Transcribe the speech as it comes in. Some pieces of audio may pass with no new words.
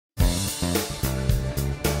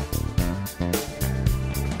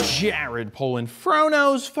Jared Polin,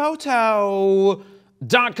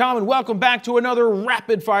 FroKnowsPhoto.com, and welcome back to another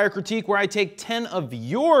rapid fire critique where I take 10 of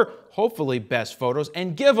your hopefully best photos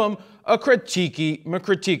and give them a critiquey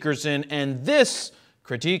McCritiquerson. And this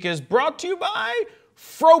critique is brought to you by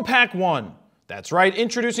FroPack One. That's right,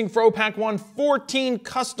 introducing FroPack One, 14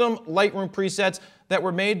 custom Lightroom presets that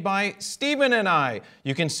were made by Steven and I.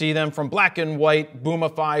 You can see them from Black and White,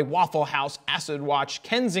 Boomify, Waffle House, Acid Watch,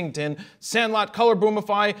 Kensington, Sandlot, Color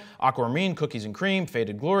Boomify, Aquamarine, Cookies and Cream,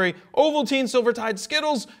 Faded Glory, Ovaltine, Silvertide,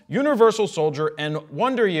 Skittles, Universal Soldier, and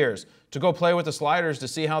Wonder Years. To go play with the sliders to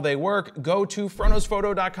see how they work, go to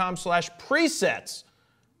FroKnowsPhoto.com/presets.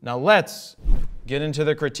 Now let's get into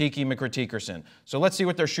the critiquey McCritiquerson. So let's see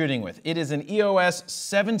what they're shooting with. It is an EOS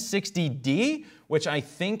 760D, which I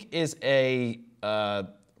think is a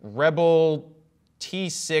Rebel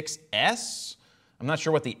T6s. I'm not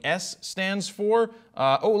sure what the S stands for.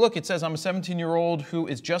 Oh, look, it says I'm a 17-year-old who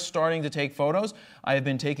is just starting to take photos. I have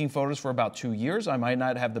been taking photos for about 2 years. I might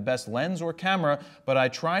not have the best lens or camera, but I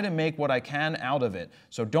try to make what I can out of it.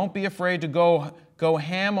 So don't be afraid to go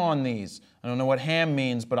ham on these. I don't know what ham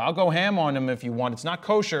means, but I'll go ham on them if you want. It's not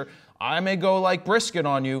kosher. I may go like brisket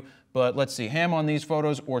on you, but let's see, ham on these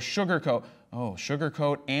photos or sugarcoat. Oh,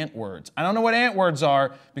 sugarcoat ant words. I don't know what ant words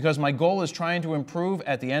are because my goal is trying to improve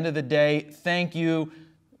at the end of the day. Thank you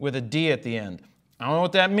with a D at the end. I don't know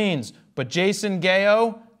what that means, but Jason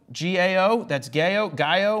Gayo, G-A-O, that's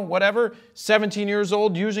Gayo, whatever, 17 years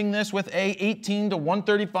old, using this with a 18 to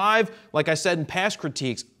 135. Like I said in past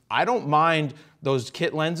critiques, I don't mind those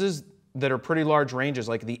kit lenses that are pretty large ranges,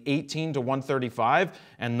 like the 18 to 135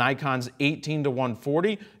 and Nikon's 18 to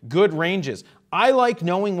 140. Good ranges. I like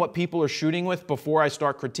knowing what people are shooting with before I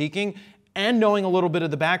start critiquing and knowing a little bit of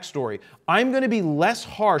the backstory. I'm going to be less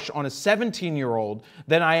harsh on a 17-year-old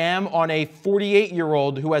than I am on a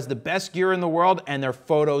 48-year-old who has the best gear in the world and their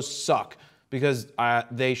photos suck, because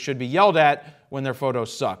they should be yelled at when their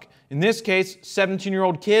photos suck. In this case,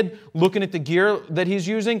 17-year-old kid looking at the gear that he's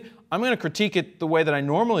using, I'm going to critique it the way that I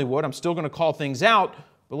normally would. I'm still going to call things out,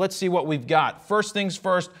 but let's see what we've got. First things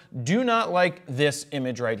first, do not like this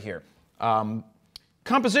image right here.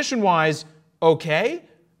 Composition-wise, okay.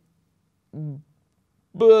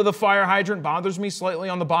 The fire hydrant bothers me slightly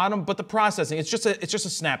on the bottom, but the processing, it's just a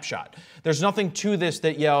snapshot. There's nothing to this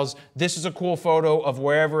that yells, this is a cool photo of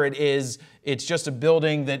wherever it is. It's just a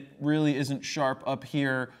building that really isn't sharp up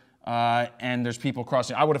here, and there's people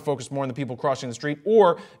crossing. I would have focused more on the people crossing the street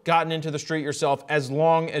or gotten into the street yourself as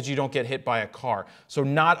long as you don't get hit by a car. So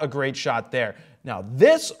not a great shot there. Now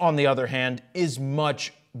this, on the other hand, is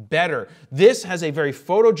much better. This has a very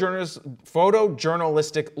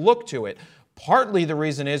photojournalistic look to it. Partly the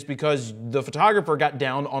reason is because the photographer got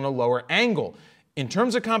down on a lower angle. In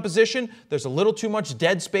terms of composition, there's a little too much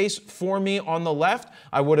dead space for me on the left.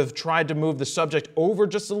 I would have tried to move the subject over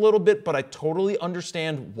just a little bit, but I totally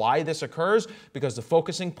understand why this occurs because the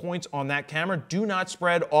focusing points on that camera do not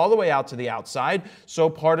spread all the way out to the outside. So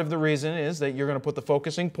part of the reason is that you're going to put the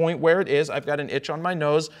focusing point where it is. I've got an itch on my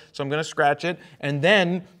nose, so I'm going to scratch it, and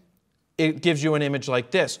then it gives you an image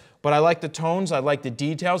like this. But I like the tones, I like the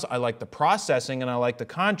details, I like the processing, and I like the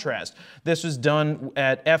contrast. This was done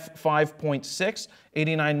at f5.6,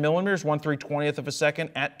 89 millimeters, 1/320th of a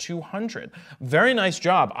second at 200. Very nice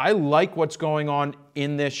job. I like what's going on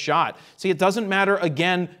in this shot. See, it doesn't matter,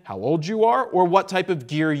 again, how old you are or what type of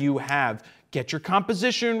gear you have. Get your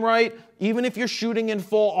composition right. Even if you're shooting in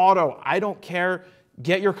full auto, I don't care.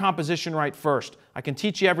 Get your composition right first. I can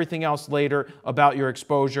teach you everything else later about your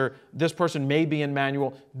exposure. This person may be in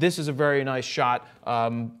manual. This is a very nice shot.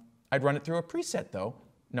 I'd run it through a preset though.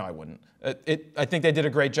 No, I wouldn't. I think they did a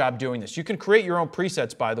great job doing this. You can create your own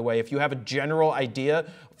presets, by the way. If you have a general idea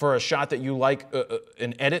for a shot that you like,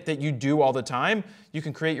 an edit that you do all the time, you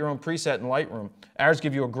can create your own preset in Lightroom. Ours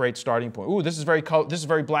give you a great starting point. Ooh, this is very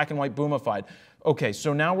black and white boomified. Okay,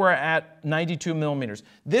 so now we're at 92 millimeters.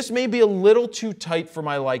 This may be a little too tight for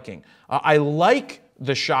my liking. I like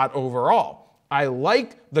the shot overall. I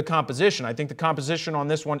like the composition. I think the composition on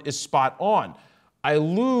this one is spot on. I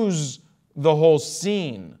lose the whole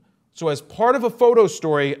scene. So as part of a photo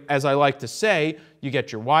story, as I like to say, you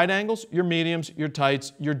get your wide angles, your mediums, your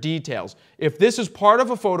tights, your details. If this is part of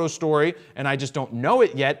a photo story and I just don't know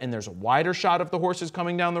it yet, and there's a wider shot of the horses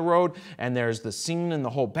coming down the road, and there's the scene and the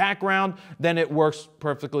whole background, then it works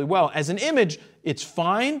perfectly well. As an image, it's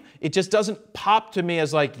fine. It just doesn't pop to me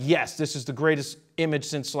as like, yes, this is the greatest image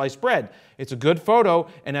since sliced bread. It's a good photo,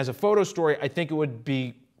 and as a photo story, I think it would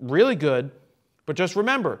be really good. But just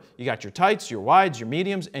remember, you got your tights, your wides, your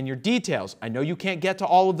mediums, and your details. I know you can't get to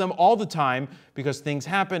all of them all the time because things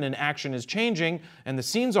happen and action is changing and the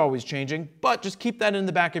scene's always changing, but just keep that in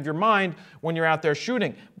the back of your mind when you're out there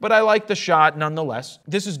shooting. But I like the shot nonetheless.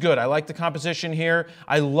 This is good. I like the composition here.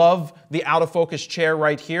 I love the out of focus chair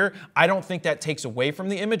right here. I don't think that takes away from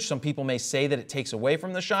the image. Some people may say that it takes away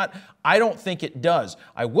from the shot. I don't think it does.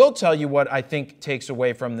 I will tell you what I think takes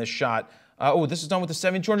away from this shot. Oh, this is done with the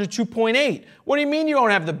 7200 2.8. What do you mean you don't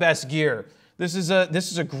have the best gear? This is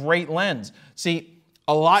a great lens. See,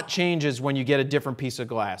 a lot changes when you get a different piece of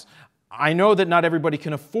glass. I know that not everybody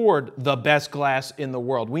can afford the best glass in the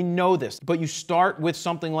world. We know this, but you start with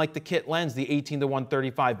something like the kit lens, the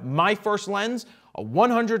 18-135. My first lens, a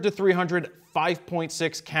 100 to 300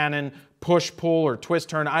 5.6 Canon push-pull or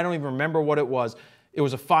twist-turn. I don't even remember what it was. It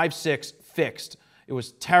was a 5.6 fixed. It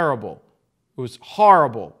was terrible. It was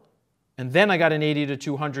horrible. And then I got an 80 to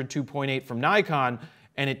 200 2.8 from Nikon,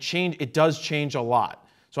 and it does change a lot.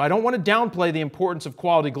 So I don't want to downplay the importance of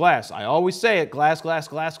quality glass. I always say it, glass, glass,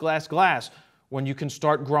 glass, glass, glass, when you can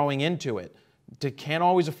start growing into it. You can't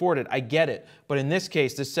always afford it, I get it. But in this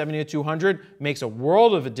case, this 70 to 200 makes a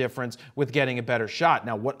world of a difference with getting a better shot.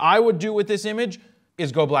 Now, what I would do with this image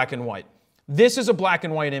is go black and white. This is a black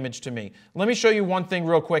and white image to me. Let me show you one thing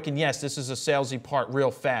real quick, and yes, this is a salesy part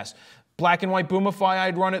real fast. Black and white Boomify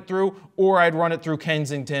I'd run it through, or I'd run it through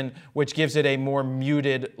Kensington, which gives it a more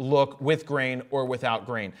muted look with grain or without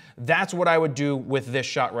grain. That's what I would do with this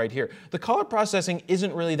shot right here. The color processing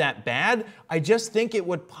isn't really that bad. I just think it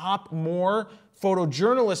would pop more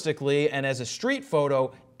photojournalistically and as a street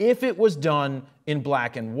photo if it was done in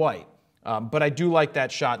black and white. But I do like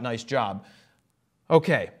that shot. Nice job.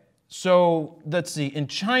 Okay, so let's see. In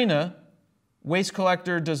China, waste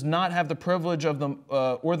collector does not have the privilege of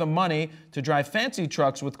or the money to drive fancy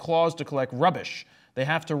trucks with claws to collect rubbish. They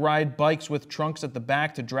have to ride bikes with trunks at the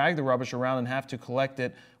back to drag the rubbish around and have to collect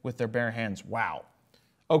it with their bare hands. Wow.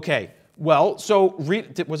 Okay, well, so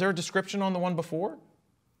was there a description on the one before?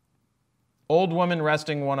 Old woman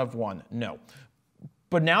resting, one of one. No.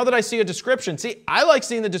 But now that I see a description, see, I like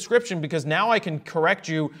seeing the description because now I can correct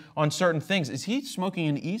you on certain things. Is he smoking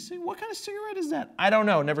an e-cig? What kind of cigarette is that? I don't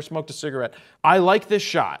know. Never smoked a cigarette. I like this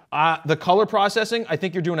shot. The color processing, I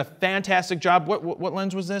think you're doing a fantastic job. What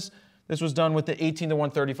lens was this? This was done with the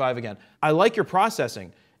 18-135 again. I like your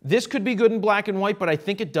processing. This could be good in black and white, but I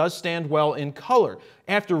think it does stand well in color.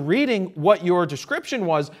 After reading what your description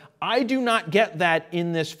was, I do not get that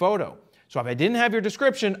in this photo. So if I didn't have your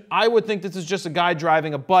description, I would think this is just a guy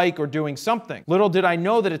driving a bike or doing something. Little did I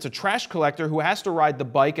know that it's a trash collector who has to ride the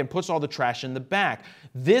bike and puts all the trash in the back.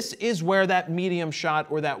 This is where that medium shot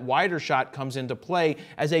or that wider shot comes into play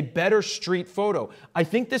as a better street photo. I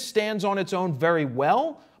think this stands on its own very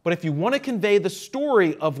well, but if you want to convey the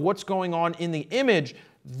story of what's going on in the image,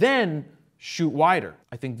 then shoot wider.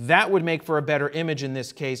 I think that would make for a better image in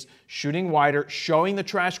this case, shooting wider, showing the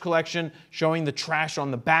trash collection, showing the trash on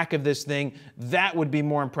the back of this thing. That would be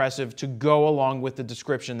more impressive to go along with the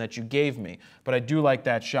description that you gave me. But I do like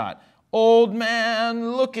that shot. Old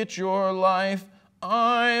man, look at your life.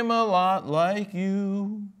 I'm a lot like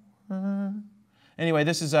you. Anyway,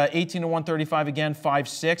 this is 18-135 again,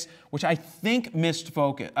 5.6, which I think missed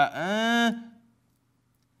focus.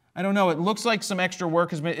 I don't know, it looks like some extra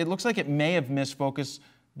work has been, it looks like it may have missed focus,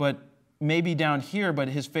 but maybe down here, but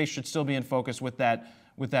his face should still be in focus with that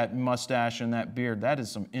mustache and that beard. That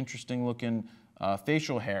is some interesting looking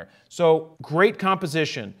facial hair. So great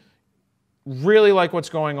composition. Really like what's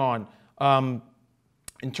going on.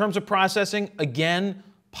 In terms of processing, again,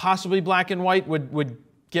 possibly black and white would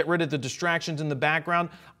get rid of the distractions in the background.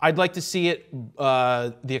 I'd like to see it,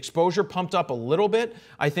 the exposure pumped up a little bit.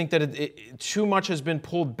 I think that too much has been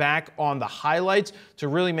pulled back on the highlights to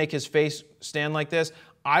really make his face stand like this.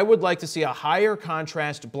 I would like to see a higher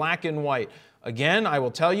contrast black and white. Again, I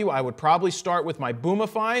will tell you, I would probably start with my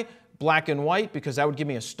Boomify, black and white, because that would give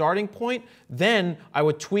me a starting point. Then I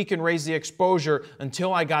would tweak and raise the exposure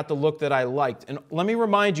until I got the look that I liked. And let me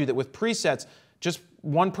remind you that with presets, just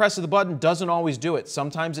one press of the button doesn't always do it.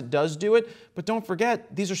 Sometimes it does do it, but don't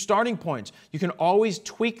forget, these are starting points. You can always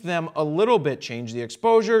tweak them a little bit, change the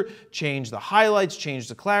exposure, change the highlights, change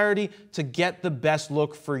the clarity to get the best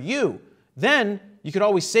look for you. Then you could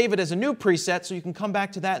always save it as a new preset so you can come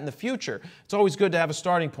back to that in the future. It's always good to have a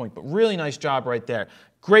starting point, but really nice job right there.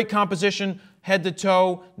 Great composition, head to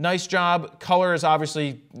toe, nice job. Color is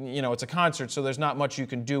obviously, you know, it's a concert, so there's not much you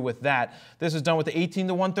can do with that. This is done with the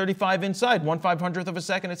 18-135 inside, 1/500th of a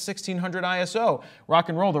second at 1600 ISO. Rock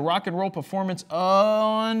and roll, the rock and roll performance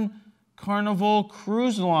on Carnival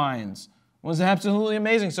Cruise Lines was absolutely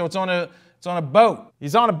amazing. So it's on a boat.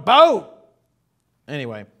 He's on a boat.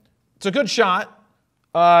 Anyway, it's a good shot.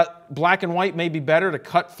 Black and white may be better to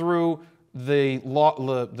cut through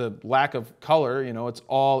the lack of color. You know, it's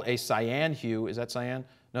all a cyan hue. Is that cyan?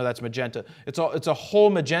 No, that's magenta. It's a whole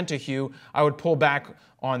magenta hue. I would pull back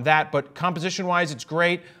on that, but composition-wise, it's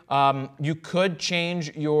great. You could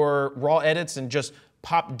change your raw edits and just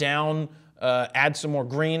pop down, add some more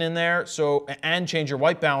green in there, and change your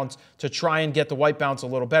white balance to try and get the white balance a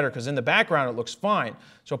little better, because in the background it looks fine.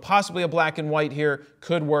 So possibly a black and white here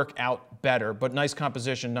could work out better, but nice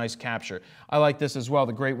composition, nice capture. I like this as well,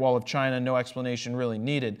 the Great Wall of China, no explanation really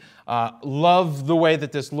needed. Love the way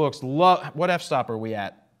that this looks. What f-stop are we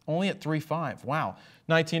at? Only at 3.5, wow.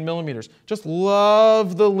 19 millimeters. Just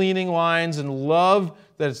love the leaning lines and love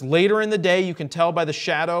that it's later in the day. You can tell by the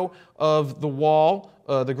shadow of the wall,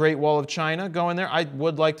 the Great Wall of China going there. I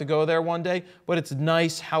would like to go there one day, but it's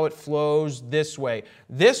nice how it flows this way.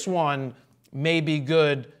 This one may be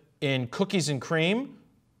good in cookies and cream.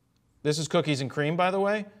 This is cookies and cream, by the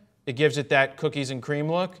way. It gives it that cookies and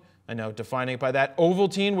cream look. I know, defining it by that.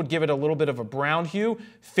 Ovaltine would give it a little bit of a brown hue.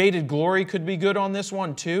 Faded Glory could be good on this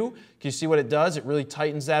one too. Can you see what it does? It really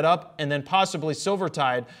tightens that up. And then possibly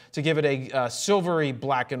Silvertide to give it a silvery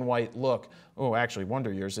black and white look. Oh, actually,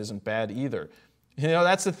 Wonder Years isn't bad either. You know,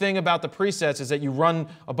 that's the thing about the presets, is that you run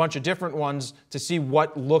a bunch of different ones to see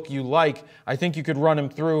what look you like. I think you could run them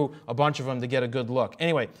through a bunch of them to get a good look.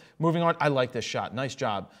 Anyway, moving on. I like this shot. Nice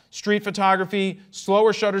job. Street photography,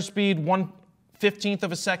 slower shutter speed, 1/15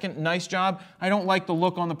 of a second. Nice job. I don't like the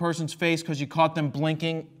look on the person's face because you caught them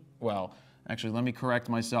blinking. Well, actually, let me correct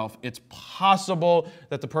myself. It's possible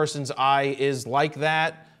that the person's eye is like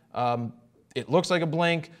that. It looks like a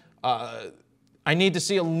blink. I need to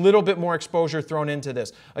see a little bit more exposure thrown into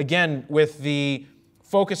this. Again, with the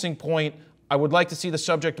focusing point, I would like to see the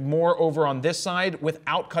subject more over on this side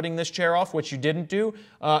without cutting this chair off, which you didn't do.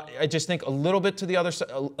 I just think a little bit to the other side,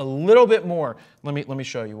 a little bit more. Let me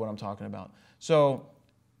show you what I'm talking about. So,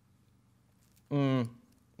 not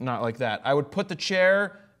like that. I would put the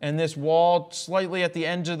chair and this wall slightly at the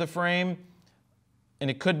end of the frame, and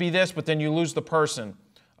it could be this, but then you lose the person.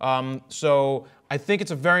 So I think it's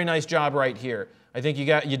a very nice job right here. I think you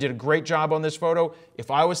did a great job on this photo.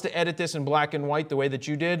 If I was to edit this in black and white the way that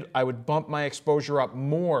you did, I would bump my exposure up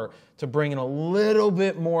more to bring in a little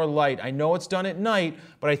bit more light. I know it's done at night,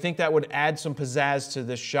 but I think that would add some pizzazz to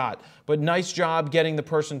this shot. But nice job getting the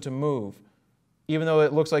person to move, even though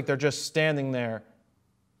it looks like they're just standing there.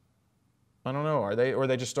 I don't know, or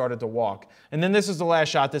they just started to walk. And then this is the last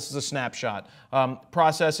shot. This is a snapshot.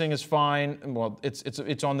 Processing is fine. Well,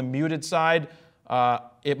 it's on the muted side.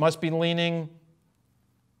 It must be leaning.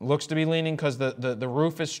 Looks to be leaning because the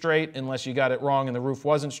roof is straight, unless you got it wrong and the roof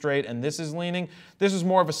wasn't straight, and this is leaning. This is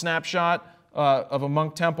more of a snapshot of a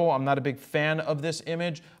monk temple. I'm not a big fan of this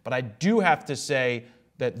image, but I do have to say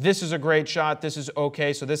that this is a great shot. This is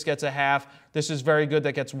okay, so this gets a half. This is very good.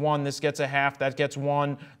 That gets 1. This gets a half. That gets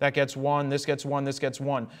 1. That gets 1. This gets 1. This gets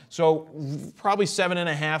 1. So probably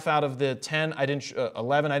 7.5 out of the 10.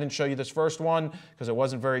 11. I didn't show you this first one because it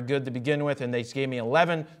wasn't very good to begin with, and they gave me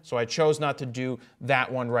 11, so I chose not to do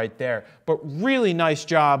that one right there. But really nice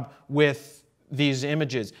job with these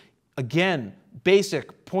images. Again,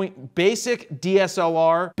 basic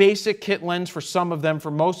DSLR, basic kit lens for some of them,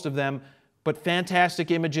 for most of them, but fantastic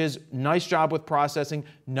images, nice job with processing,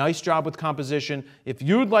 nice job with composition. If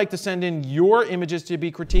you'd like to send in your images to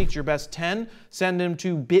be critiqued, your best 10, send them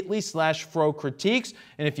to bit.ly/FroCritiques.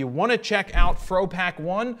 And if you want to check out FroPack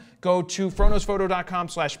 1, go to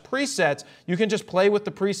FroKnowsPhoto.com/presets. You can just play with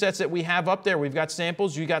the presets that we have up there. We've got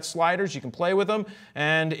samples, you got sliders, you can play with them,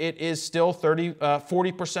 and it is still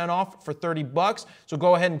 40% off for 30 bucks. So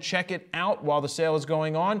go ahead and check it out while the sale is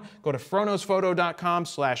going on. Go to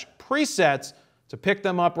FroKnowsPhoto.com/presets to pick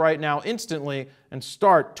them up right now instantly and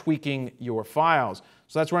start tweaking your files.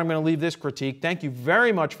 So that's where I'm going to leave this critique. Thank you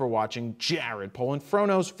very much for watching. Jared Polin,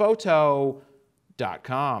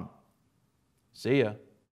 FroKnowsPhoto.com. See ya.